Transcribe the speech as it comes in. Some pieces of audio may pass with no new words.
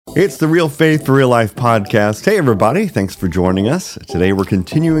It's the Real Faith for Real Life podcast. Hey, everybody. Thanks for joining us. Today, we're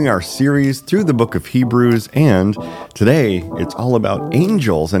continuing our series through the book of Hebrews, and today, it's all about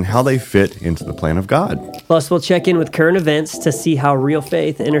angels and how they fit into the plan of God. Plus, we'll check in with current events to see how real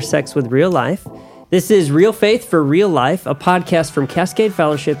faith intersects with real life. This is Real Faith for Real Life, a podcast from Cascade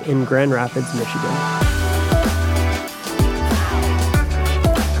Fellowship in Grand Rapids, Michigan.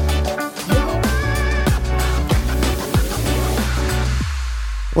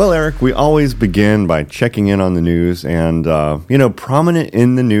 Well, Eric, we always begin by checking in on the news, and, prominent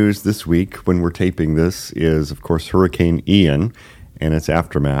in the news this week when we're taping this is, of course, Hurricane Ian and its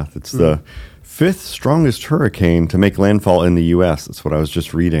aftermath. It's the fifth strongest hurricane to make landfall in the U.S. That's what I was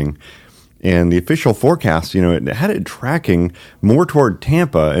just reading. And the official forecast, it had it tracking more toward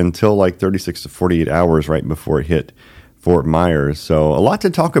Tampa until like 36 to 48 hours right before it hit Fort Myers. So a lot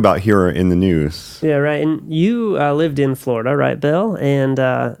to talk about here in the news. Yeah, right. And you lived in Florida, right, Bill? And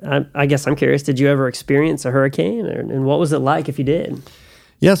I guess I'm curious, did you ever experience a hurricane? And what was it like if you did?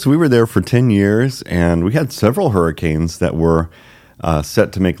 Yes, we were there for 10 years, and we had several hurricanes that were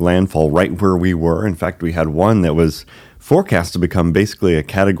set to make landfall right where we were. In fact, we had one that was forecast to become basically a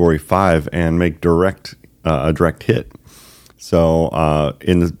Category 5 and make a direct hit. So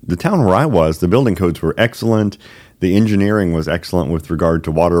in the town where I was, the building codes were excellent. The engineering was excellent with regard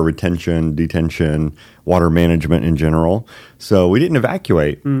to water retention, detention, water management in general. So we didn't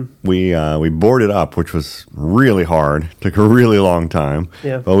evacuate. We boarded up, which was really hard. Took a really long time.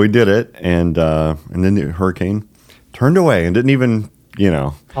 Yeah. But we did it, and then the hurricane turned away and didn't even,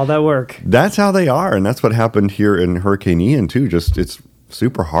 all that work. That's how they are, and that's what happened here in Hurricane Ian too. Just it's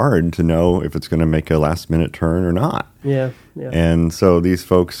super hard to know if it's going to make a last-minute turn or not. Yeah. And so these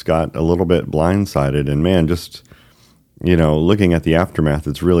folks got a little bit blindsided, and man, just looking at the aftermath,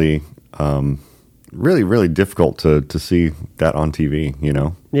 it's really, really difficult to see that on TV,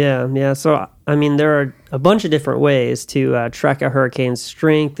 Yeah. So, there are a bunch of different ways to track a hurricane's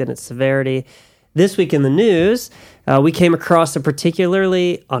strength and its severity. This week in the news, we came across a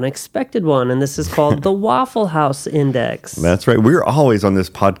particularly unexpected one, and this is called the Waffle House Index. That's right. We're always on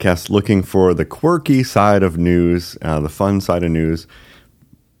this podcast looking for the quirky side of news, the fun side of news,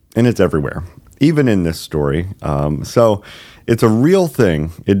 and it's everywhere. Even in this story. So it's a real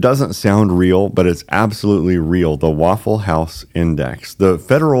thing. It doesn't sound real, but it's absolutely real. The Waffle House Index. The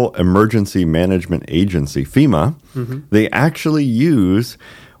Federal Emergency Management Agency, FEMA, they actually use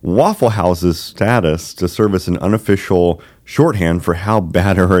Waffle House's status to serve as an unofficial shorthand for how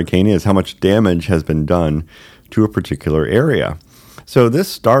bad a hurricane is, how much damage has been done to a particular area. So this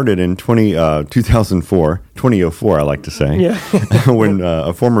started in 2004, I like to say, when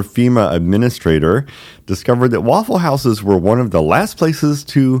a former FEMA administrator discovered that Waffle Houses were one of the last places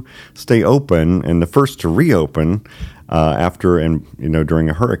to stay open and the first to reopen after and during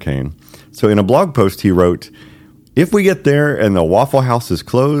a hurricane. So in a blog post, he wrote, "If we get there and the Waffle House is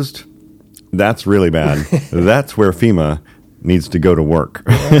closed, that's really bad. That's where FEMA needs to go to work."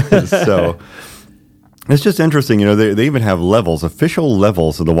 So it's just interesting, they even have levels, official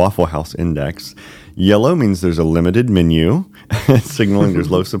levels of the Waffle House Index. Yellow means there's a limited menu, signaling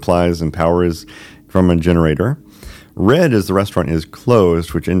there's low supplies and power is from a generator. Red is the restaurant is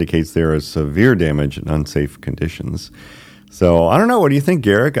closed, which indicates there is severe damage and unsafe conditions. So I don't know, what do you think,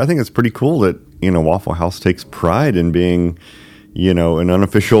 Garrick? I think it's pretty cool that, Waffle House takes pride in being an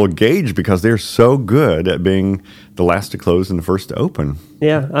unofficial gauge because they're so good at being the last to close and the first to open.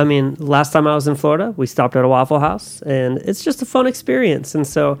 Yeah, last time I was in Florida, we stopped at a Waffle House, and it's just a fun experience. And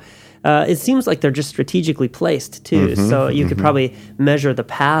so it seems like they're just strategically placed, too. So you could probably measure the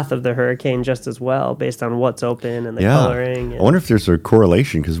path of the hurricane just as well based on what's open and the coloring. I wonder if there's a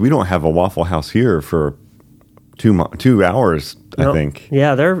correlation, because we don't have a Waffle House here for 2 hours, I think.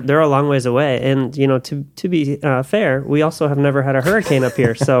 Yeah, they're a long ways away. And, to be fair, we also have never had a hurricane up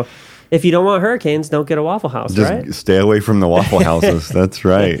here. So if you don't want hurricanes, don't get a Waffle House, right? Just stay away from the Waffle Houses. That's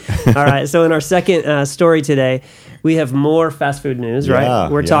right. All right. So in our second story today, we have more fast food news,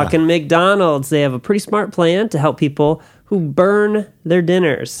 right? We're talking McDonald's. They have a pretty smart plan to help people who burn their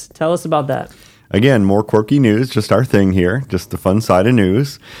dinners. Tell us about that. Again, more quirky news, just our thing here, just the fun side of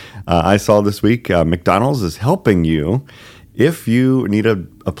news. I saw this week McDonald's is helping you if you need a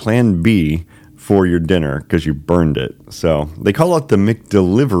plan B for your dinner because you burned it. So they call it the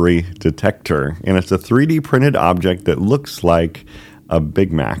McDelivery Detector, and it's a 3D printed object that looks like a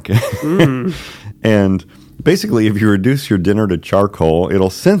Big Mac. And basically, if you reduce your dinner to charcoal, it'll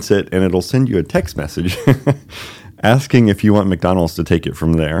sense it and it'll send you a text message asking if you want McDonald's to take it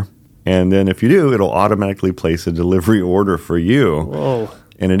from there. And then if you do, it'll automatically place a delivery order for you. Whoa.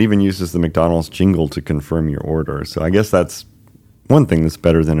 And it even uses the McDonald's jingle to confirm your order. So I guess that's one thing that's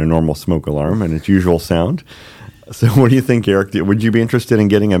better than a normal smoke alarm and its usual sound. So what do you think, Eric? Would you be interested in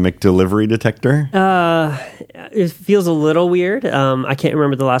getting a McDelivery detector? It feels a little weird. I can't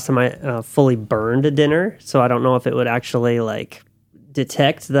remember the last time I fully burned a dinner, so I don't know if it would actually like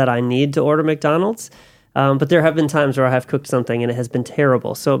detect that I need to order McDonald's. But there have been times where I have cooked something and it has been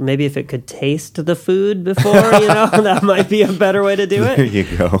terrible. So maybe if it could taste the food before, that might be a better way to do it. There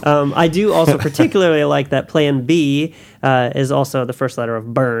you go. I do also particularly like that Plan B is also the first letter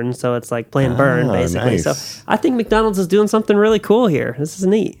of burn. So it's like Plan Burn, basically. Nice. So I think McDonald's is doing something really cool here. This is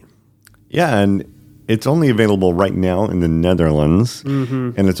neat. Yeah, and it's only available right now in the Netherlands,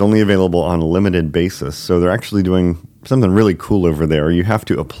 and it's only available on a limited basis. So they're actually doing something really cool over there. You have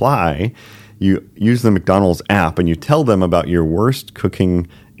to apply. You use the McDonald's app and you tell them about your worst cooking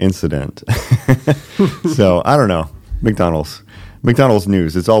incident. So, I don't know. McDonald's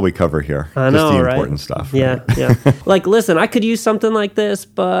news. It's all we cover here. I know, just the right? important stuff. Yeah, right? yeah. Like, listen, I could use something like this,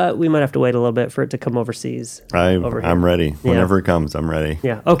 but we might have to wait a little bit for it to come overseas. I'm ready. Whenever it comes, I'm ready.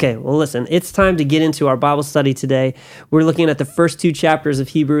 Yeah. Okay. Well, listen, it's time to get into our Bible study today. We're looking at the first 2 chapters of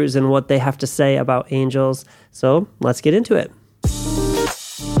Hebrews and what they have to say about angels. So let's get into it.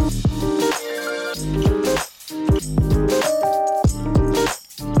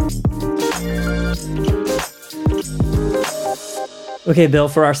 Okay, Bill,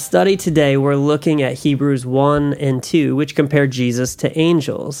 for our study today, we're looking at Hebrews 1 and 2, which compare Jesus to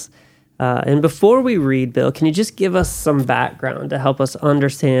angels. And before we read, Bill, can you just give us some background to help us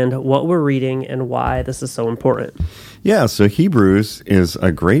understand what we're reading and why this is so important? Yeah, so Hebrews is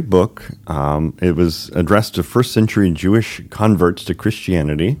a great book. It was addressed to first century Jewish converts to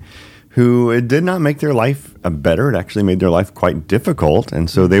Christianity who it did not make their life better. It actually made their life quite difficult. And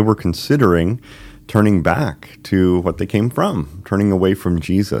so they were considering turning back to what they came from, turning away from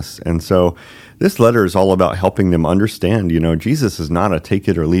Jesus. And so this letter is all about helping them understand, Jesus is not a take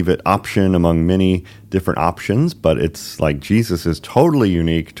it or leave it option among many different options, but it's like Jesus is totally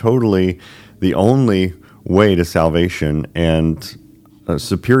unique, totally the only way to salvation and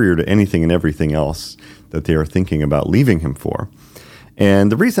superior to anything and everything else that they are thinking about leaving him for.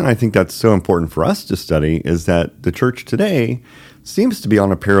 And the reason I think that's so important for us to study is that the church today seems to be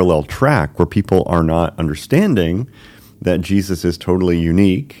on a parallel track where people are not understanding that Jesus is totally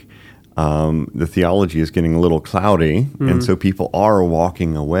unique. The theology is getting a little cloudy, and so people are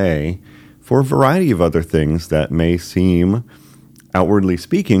walking away for a variety of other things that may seem, outwardly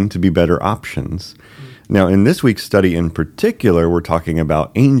speaking, to be better options. Now, in this week's study in particular, we're talking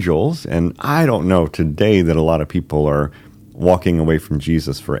about angels, and I don't know today that a lot of people are walking away from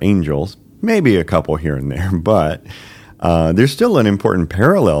Jesus for angels. Maybe a couple here and there, but there's still an important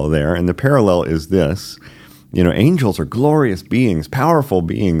parallel there, and the parallel is this. Angels are glorious beings, powerful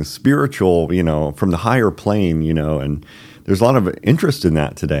beings, spiritual, from the higher plane, and there's a lot of interest in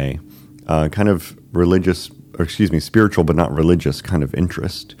that today, kind of spiritual but not religious kind of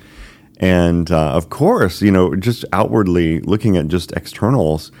interest. And of course, just outwardly looking at just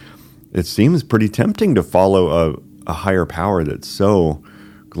externals, it seems pretty tempting to follow a higher power that's so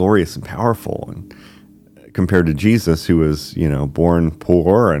glorious and powerful, and compared to Jesus, who was, born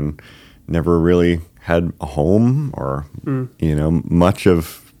poor and never really had a home or, much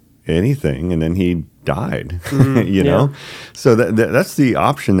of anything, and then he died, Yeah. So that's the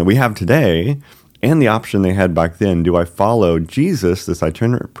option that we have today, and the option they had back then. Do I follow Jesus, this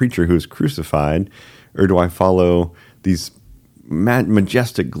itinerant preacher who's crucified, or do I follow these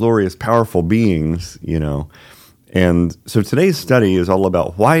majestic, glorious, powerful beings, And so today's study is all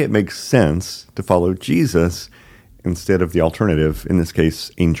about why it makes sense to follow Jesus instead of the alternative, in this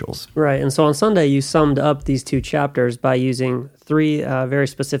case, angels. Right. And so on Sunday, you summed up these 2 chapters by using 3 very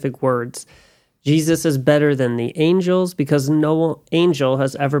specific words. Jesus is better than the angels because no angel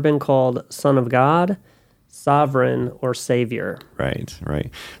has ever been called Son of God, Sovereign, or Savior. Right.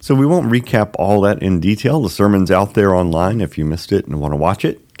 So we won't recap all that in detail. The sermon's out there online if you missed it and want to watch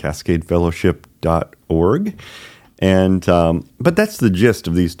it, cascadefellowship.org. And but that's the gist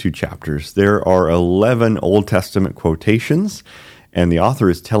of these 2 chapters. There are 11 Old Testament quotations, and the author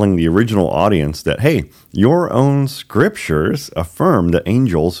is telling the original audience that, hey, your own scriptures affirm that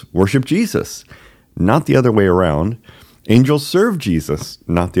angels worship Jesus, not the other way around. Angels serve Jesus,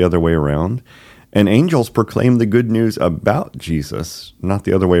 not the other way around. And angels proclaim the good news about Jesus, not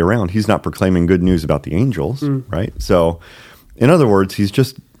the other way around. He's not proclaiming good news about the angels, right? So, in other words, he's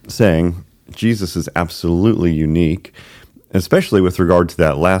just saying Jesus is absolutely unique, especially with regard to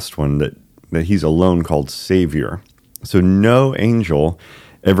that last one, that he's alone called Savior. So no angel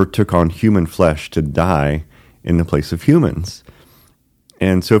ever took on human flesh to die in the place of humans.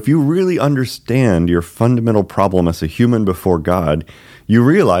 And so if you really understand your fundamental problem as a human before God, you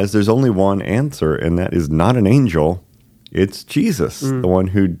realize there's only one answer, and that is not an angel. It's Jesus, the one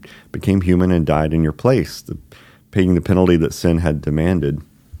who became human and died in your place, paying the penalty that sin had demanded.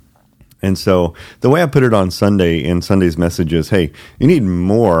 And so the way I put it on Sunday in Sunday's message is, hey, you need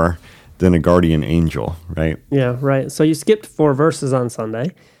more than a guardian angel, right? Yeah, right. So you skipped 4 verses on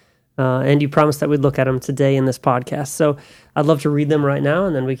Sunday, and you promised that we'd look at them today in this podcast. So I'd love to read them right now,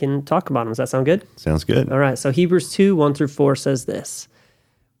 and then we can talk about them. Does that sound good? Sounds good. All right. So Hebrews 2, 1-4 says this: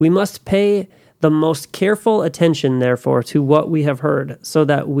 "We must pay the most careful attention, therefore, to what we have heard, so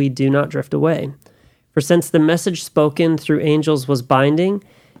that we do not drift away. For since the message spoken through angels was binding,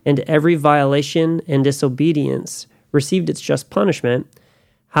 and every violation and disobedience received its just punishment,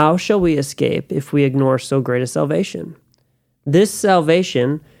 how shall we escape if we ignore so great a salvation? This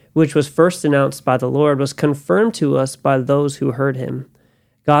salvation, which was first announced by the Lord, was confirmed to us by those who heard him.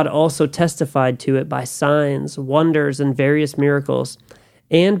 God also testified to it by signs, wonders, and various miracles,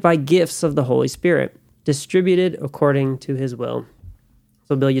 and by gifts of the Holy Spirit, distributed according to his will."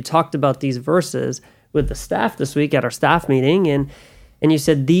 So, Bill, you talked about these verses with the staff this week at our staff meeting, and you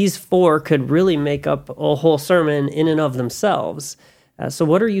said these 4 could really make up a whole sermon in and of themselves. So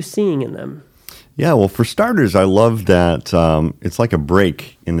what are you seeing in them? Yeah, well, for starters, I love that it's like a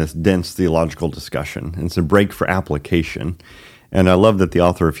break in this dense theological discussion. It's a break for application. And I love that the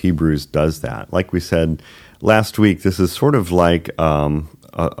author of Hebrews does that. Like we said last week, this is sort of like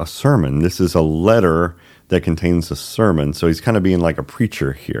a sermon. This is a letter that contains a sermon. So he's kind of being like a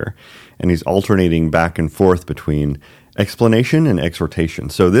preacher here. And he's alternating back and forth between explanation and exhortation.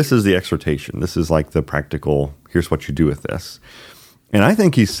 So this is the exhortation. This is like the practical, here's what you do with this. And I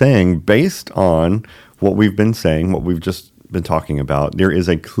think he's saying, based on what we've been saying, what we've just been talking about, there is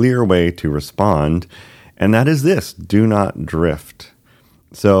a clear way to respond, and that is this: do not drift.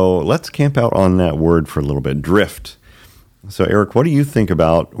 So let's camp out on that word for a little bit, drift. So Eric, what do you think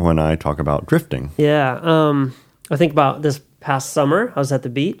about when I talk about drifting? Yeah, I think about this past summer. I was at the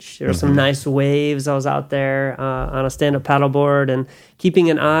beach. There were some nice waves. I was out there on a stand-up paddleboard and keeping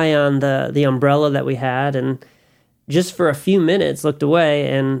an eye on the umbrella that we had, and just for a few minutes looked away,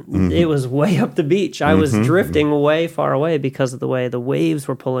 and it was way up the beach. I was drifting way far away because of the way the waves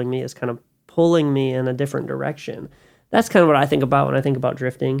were pulling me. It's kind of pulling me in a different direction. That's kind of what I think about when I think about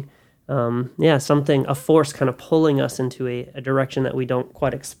drifting. A force kind of pulling us into a direction that we don't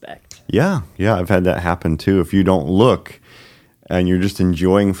quite expect. Yeah, I've had that happen too. If you don't look and you're just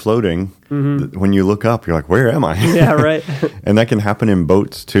enjoying floating, when you look up, you're like, where am I? Yeah, right. And that can happen in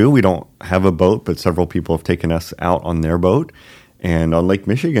boats too. We don't have a boat, but several people have taken us out on their boat. And on Lake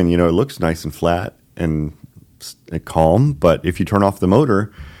Michigan, it looks nice and flat and calm. But if you turn off the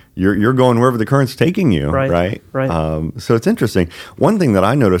motor, you're going wherever the current's taking you, right? So it's interesting. One thing that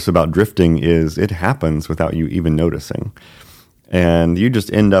I notice about drifting is it happens without you even noticing. And you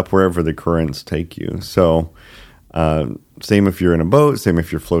just end up wherever the currents take you. So same if you're in a boat, same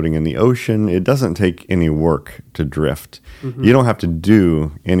if you're floating in the ocean. It doesn't take any work to drift. You don't have to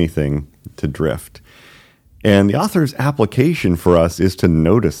do anything to drift. And the author's application for us is to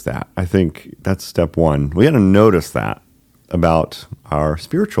notice that. I think that's step one. We got to notice that about our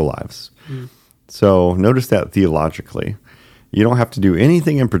spiritual lives. So notice that theologically. You don't have to do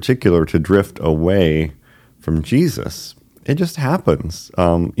anything in particular to drift away from Jesus. It just happens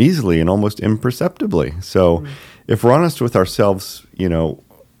easily and almost imperceptibly. So if we're honest with ourselves,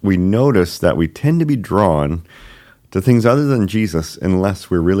 we notice that we tend to be drawn to things other than Jesus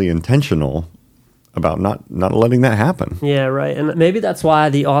unless we're really intentional about not letting that happen. Yeah, right. And maybe that's why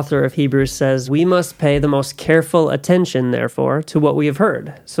the author of Hebrews says, we must pay the most careful attention, therefore, to what we have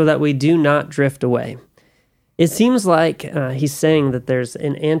heard, so that we do not drift away. It seems like he's saying that there's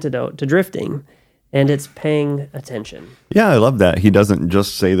an antidote to drifting, and it's paying attention. Yeah, I love that. He doesn't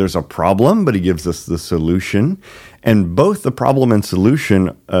just say there's a problem, but he gives us the solution. And both the problem and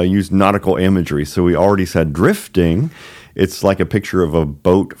solution use nautical imagery. So we already said drifting. It's like a picture of a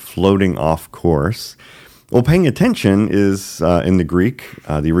boat floating off course. Well, paying attention is, in the Greek,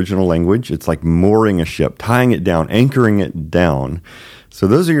 the original language, it's like mooring a ship, tying it down, anchoring it down. So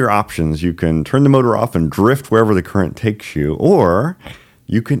those are your options. You can turn the motor off and drift wherever the current takes you, or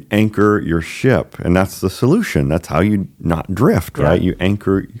you can anchor your ship, and that's the solution. That's how you not drift, right? You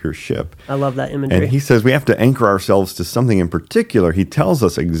anchor your ship. I love that imagery. And he says we have to anchor ourselves to something in particular. He tells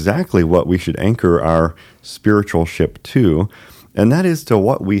us exactly what we should anchor our spiritual ship to, and that is to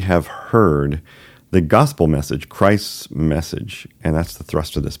what we have heard, the gospel message, Christ's message. And that's the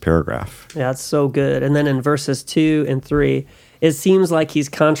thrust of this paragraph. Yeah, it's so good. And then in verses 2 and 3, it seems like he's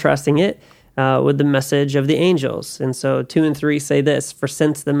contrasting it with the message of the angels. And so 2 and 3 say this: "For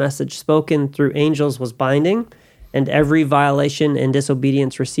since the message spoken through angels was binding, and every violation and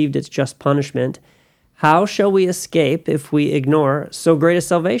disobedience received its just punishment, how shall we escape if we ignore so great a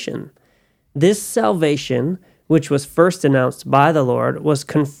salvation? This salvation, which was first announced by the Lord, was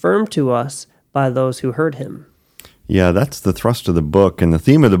confirmed to us by those who heard him." Yeah, that's the thrust of the book and the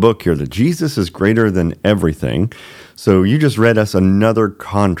theme of the book here, that Jesus is greater than everything. So you just read us another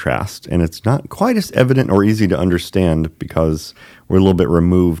contrast, and it's not quite as evident or easy to understand because we're a little bit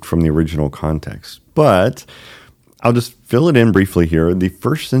removed from the original context. But I'll just fill it in briefly here. The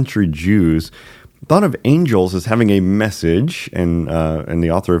first century Jews thought of angels as having a message, and the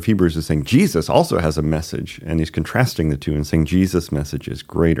author of Hebrews is saying Jesus also has a message, and he's contrasting the two and saying Jesus' message is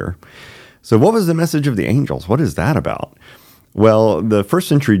greater. So what was the message of the angels? What is that about? Well, the first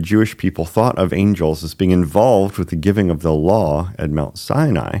century Jewish people thought of angels as being involved with the giving of the law at Mount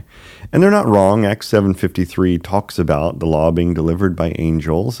Sinai. And they're not wrong. Acts 7:53 talks about the law being delivered by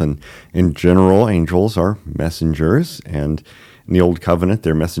angels. And in general, angels are messengers. And in the Old Covenant,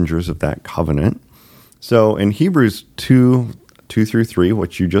 they're messengers of that covenant. So in Hebrews 2:2-3,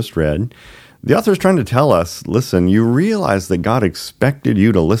 what you just read, the author is trying to tell us, listen, you realize that God expected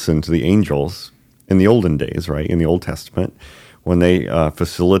you to listen to the angels in the olden days, right? In the Old Testament, when they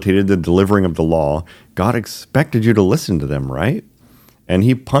facilitated the delivering of the law, God expected you to listen to them, right? And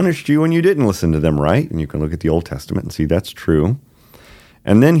he punished you when you didn't listen to them, right? And you can look at the Old Testament and see that's true.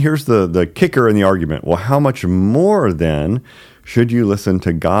 And then here's the kicker in the argument. Well, how much more then should you listen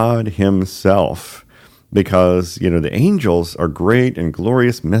to God himself? Because, the angels are great and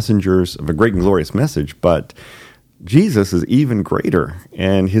glorious messengers of a great and glorious message, but Jesus is even greater,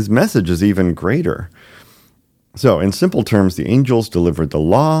 and his message is even greater. So, in simple terms, the angels delivered the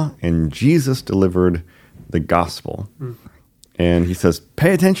law, and Jesus delivered the gospel. And he says,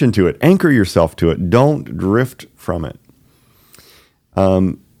 pay attention to it, anchor yourself to it, don't drift from it.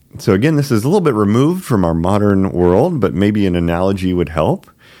 So again, this is a little bit removed from our modern world, but maybe an analogy would help.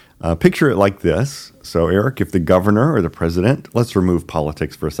 Picture it like this. So, Eric, if the governor or the president, let's remove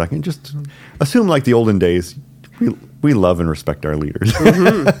politics for a second, just assume like the olden days, we love and respect our leaders.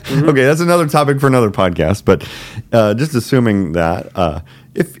 Okay, that's another topic for another podcast, but just assuming that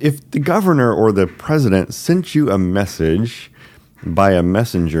if the governor or the president sent you a message by a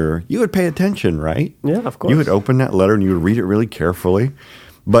messenger, you would pay attention, right? Yeah, of course. You would open that letter and you would read it really carefully.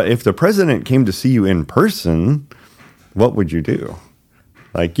 But if the president came to see you in person, what would you do?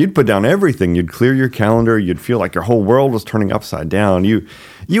 Like, you'd put down everything. You'd clear your calendar. You'd feel like your whole world was turning upside down. You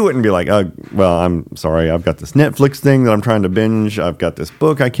wouldn't be like, well, I'm sorry, I've got this Netflix thing that I'm trying to binge. I've got this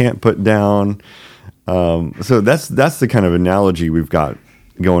book I can't put down. So that's the kind of analogy we've got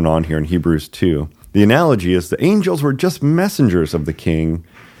going on here in Hebrews 2. The analogy is the angels were just messengers of the king.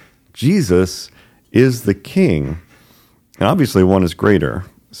 Jesus is the king. And obviously one is greater.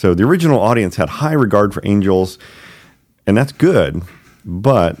 So the original audience had high regard for angels, and that's good.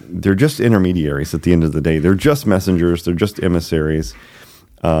 But they're just intermediaries at the end of the day. They're just messengers. They're just emissaries.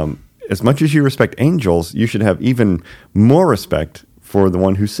 As much as you respect angels, you should have even more respect for the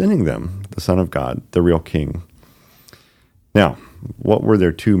one who's sending them, the Son of God, the real King. Now, what were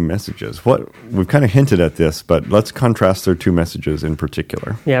their two messages? We've kind of hinted at this, but let's contrast their two messages in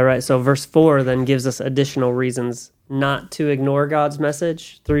particular. Yeah, right. So verse 4 then gives us additional reasons not to ignore God's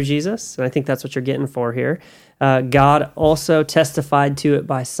message through Jesus. And I think that's what you're getting for here. God also testified to it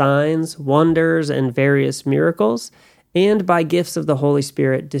by signs, wonders, and various miracles, and by gifts of the Holy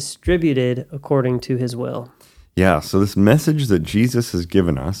Spirit distributed according to his will. Yeah, so this message that Jesus has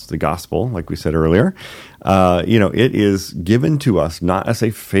given us, the gospel, like we said earlier, it is given to us not as a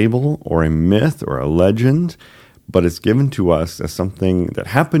fable or a myth or a legend, but it's given to us as something that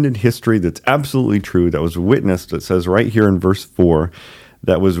happened in history that's absolutely true, that was witnessed, it says right here in verse 4,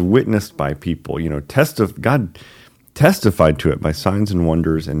 that was witnessed by people. God testified to it by signs and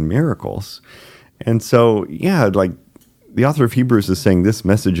wonders and miracles. And so, like the author of Hebrews is saying this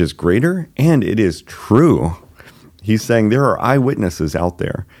message is greater, and it is true. He's saying there are eyewitnesses out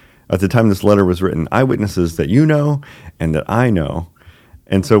there. At the time this letter was written, eyewitnesses that you know and that I know.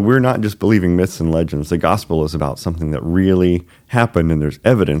 And so we're not just believing myths and legends. The gospel is about something that really happened, and there's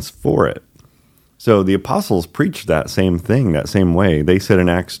evidence for it. So the apostles preached that same thing, that same way. They said in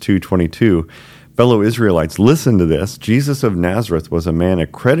Acts 2:22, fellow Israelites, listen to this. Jesus of Nazareth was a man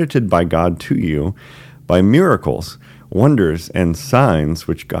accredited by God to you by miracles, wonders, and signs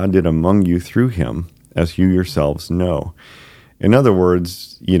which God did among you through him, as you yourselves know. In other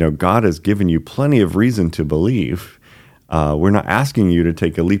words, God has given you plenty of reason to believe. We're not asking you to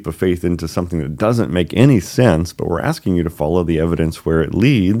take a leap of faith into something that doesn't make any sense, but we're asking you to follow the evidence where it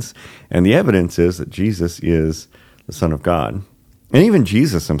leads. And the evidence is that Jesus is the Son of God. And even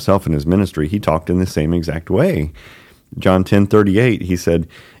Jesus himself in his ministry, he talked in the same exact way. John 10:38, he said,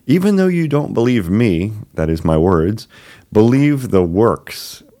 "Even though you don't believe me," that is my words, "believe the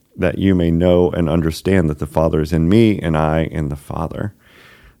works, that you may know and understand that the Father is in me and I in the Father."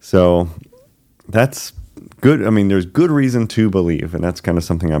 So that's good. I mean, there's good reason to believe, and that's kind of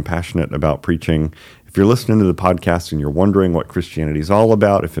something I'm passionate about preaching. If you're listening to the podcast and you're wondering what Christianity is all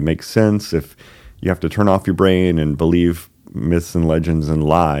about, if it makes sense, if you have to turn off your brain and believe myths and legends and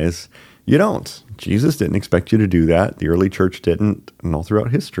lies, you don't. Jesus didn't expect you to do that. The early church didn't, and all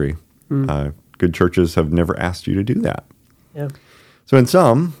throughout history. Good churches have never asked you to do that. Yeah. So in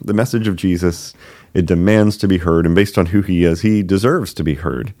sum, the message of Jesus, it demands to be heard, and based on who he is, he deserves to be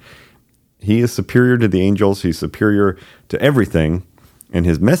heard. He is superior to the angels. He's superior to everything, and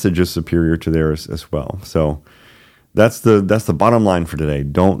his message is superior to theirs as well. So that's the bottom line for today.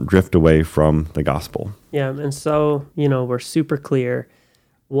 Don't drift away from the gospel. Yeah, and so, we're super clear.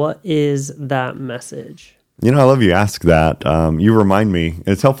 What is that message? I love you ask that. You remind me,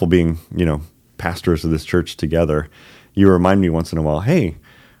 it's helpful being, pastors of this church together. You remind me once in a while, hey,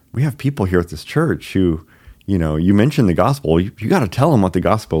 we have people here at this church who, you mentioned the gospel. You got to tell them what the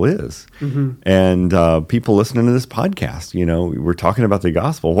gospel is. Mm-hmm. And people listening to this podcast, we're talking about the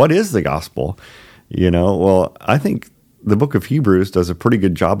gospel. What is the gospel? Well, I think the book of Hebrews does a pretty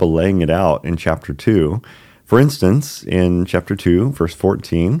good job of laying it out in chapter 2. For instance, in chapter 2, verse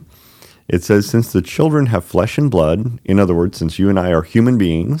 14, it says, "Since the children have flesh and blood," in other words, since you and I are human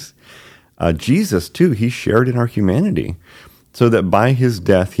beings, Jesus, too, he shared in our humanity, so that by his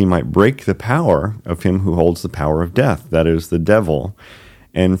death he might break the power of him who holds the power of death, that is, the devil,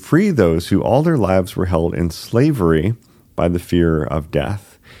 and free those who all their lives were held in slavery by the fear of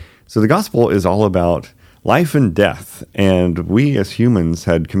death. So the gospel is all about life and death, and we as humans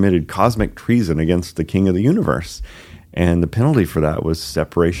had committed cosmic treason against the King of the universe, and the penalty for that was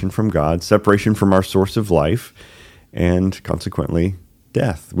separation from God, separation from our source of life, and consequently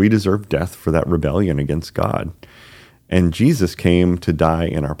death. We deserve death for that rebellion against God. And Jesus came to die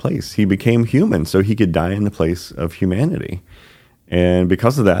in our place. He became human so he could die in the place of humanity. And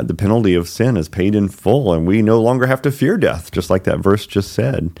because of that, the penalty of sin is paid in full, and we no longer have to fear death, just like that verse just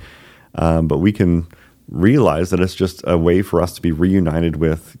said. But we can realize that it's just a way for us to be reunited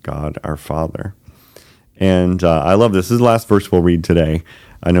with God our Father. And I love this. This is the last verse we'll read today.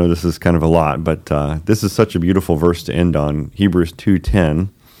 I know this is kind of a lot, but this is such a beautiful verse to end on. Hebrews 2:10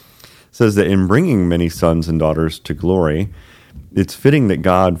 says that in bringing many sons and daughters to glory, it's fitting that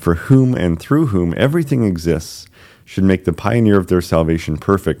God, for whom and through whom everything exists, should make the pioneer of their salvation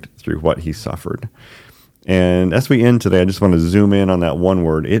perfect through what he suffered. And as we end today, I just want to zoom in on that one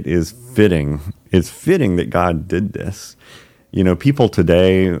word. It is fitting. It's fitting that God did this. People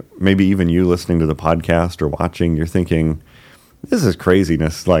today, maybe even you listening to the podcast or watching, you're thinking, this is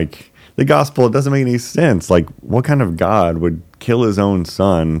craziness. Like, the gospel, it doesn't make any sense. Like, what kind of God would kill his own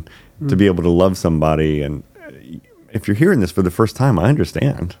son to be able to love somebody? And if you're hearing this for the first time, I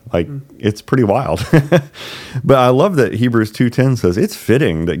understand. Like, it's pretty wild. But I love that Hebrews 2:10 says it's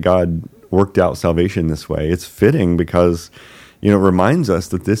fitting that God worked out salvation this way. It's fitting because, it reminds us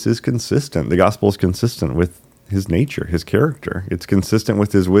that this is consistent. The gospel is consistent with his nature, his character. It's consistent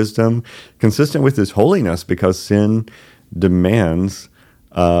with his wisdom, consistent with his holiness, because sin demands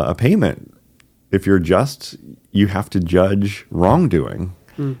a payment. If you're just, you have to judge wrongdoing.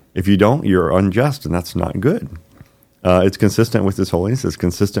 If you don't, you're unjust, and that's not good. It's consistent with his holiness. It's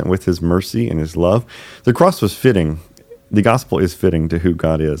consistent with his mercy and his love. The cross was fitting. The gospel is fitting to who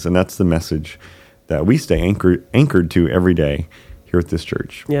God is, and that's the message that we stay anchored to every day here at this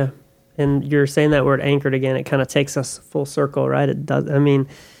church. Yeah, and you're saying that word anchored again. It kind of takes us full circle, right? It does. I mean,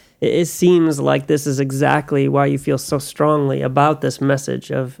 it seems like this is exactly why you feel so strongly about this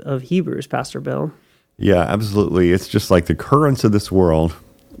message of Hebrews, Pastor Bill. Yeah, absolutely. It's just like the currents of this world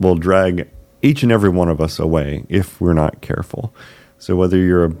will drag each and every one of us away if we're not careful. So whether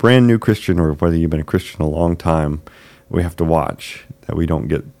you're a brand new Christian or whether you've been a Christian a long time, we have to watch that we don't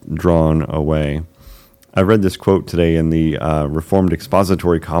get drawn away. I read this quote today in the Reformed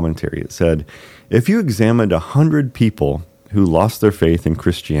Expository Commentary. It said, "If you examined 100 people who lost their faith in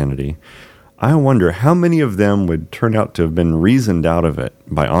Christianity, I wonder how many of them would turn out to have been reasoned out of it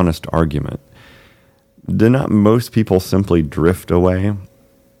by honest argument. Do not most people simply drift away?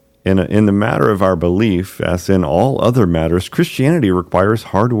 In the matter of our belief, as in all other matters, Christianity requires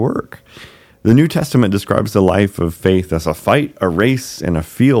hard work. The New Testament describes the life of faith as a fight, a race, and a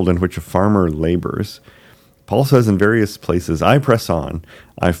field in which a farmer labors. Paul says in various places, I press on,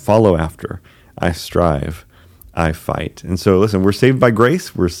 I follow after, I strive, I fight. And so, listen, we're saved by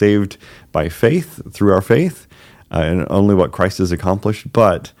grace. We're saved by faith, through our faith, and only what Christ has accomplished.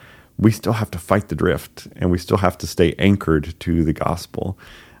 But we still have to fight the drift, and we still have to stay anchored to the gospel.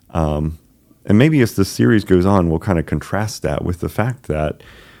 And maybe as this series goes on, we'll kind of contrast that with the fact that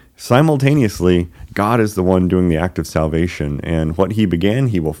simultaneously, God is the one doing the act of salvation, and what he began,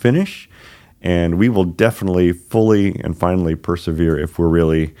 he will finish, and we will definitely fully and finally persevere if we're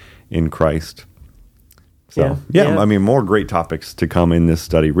really in Christ. So, yeah, I mean, more great topics to come in this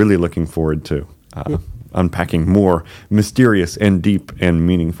study. Really looking forward to unpacking more mysterious and deep and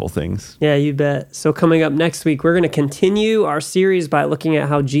meaningful things. Yeah, you bet. So coming up next week, we're going to continue our series by looking at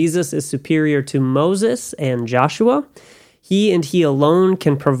how Jesus is superior to Moses and Joshua. He and he alone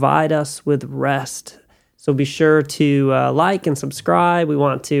can provide us with rest. So be sure to like and subscribe. We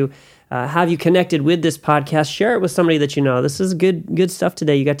want to have you connected with this podcast. Share it with somebody that you know. This is good stuff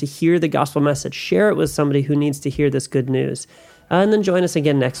today. You got to hear the gospel message. Share it with somebody who needs to hear this good news. And then join us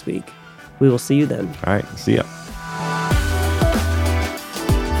again next week. We will see you then. All right. See ya.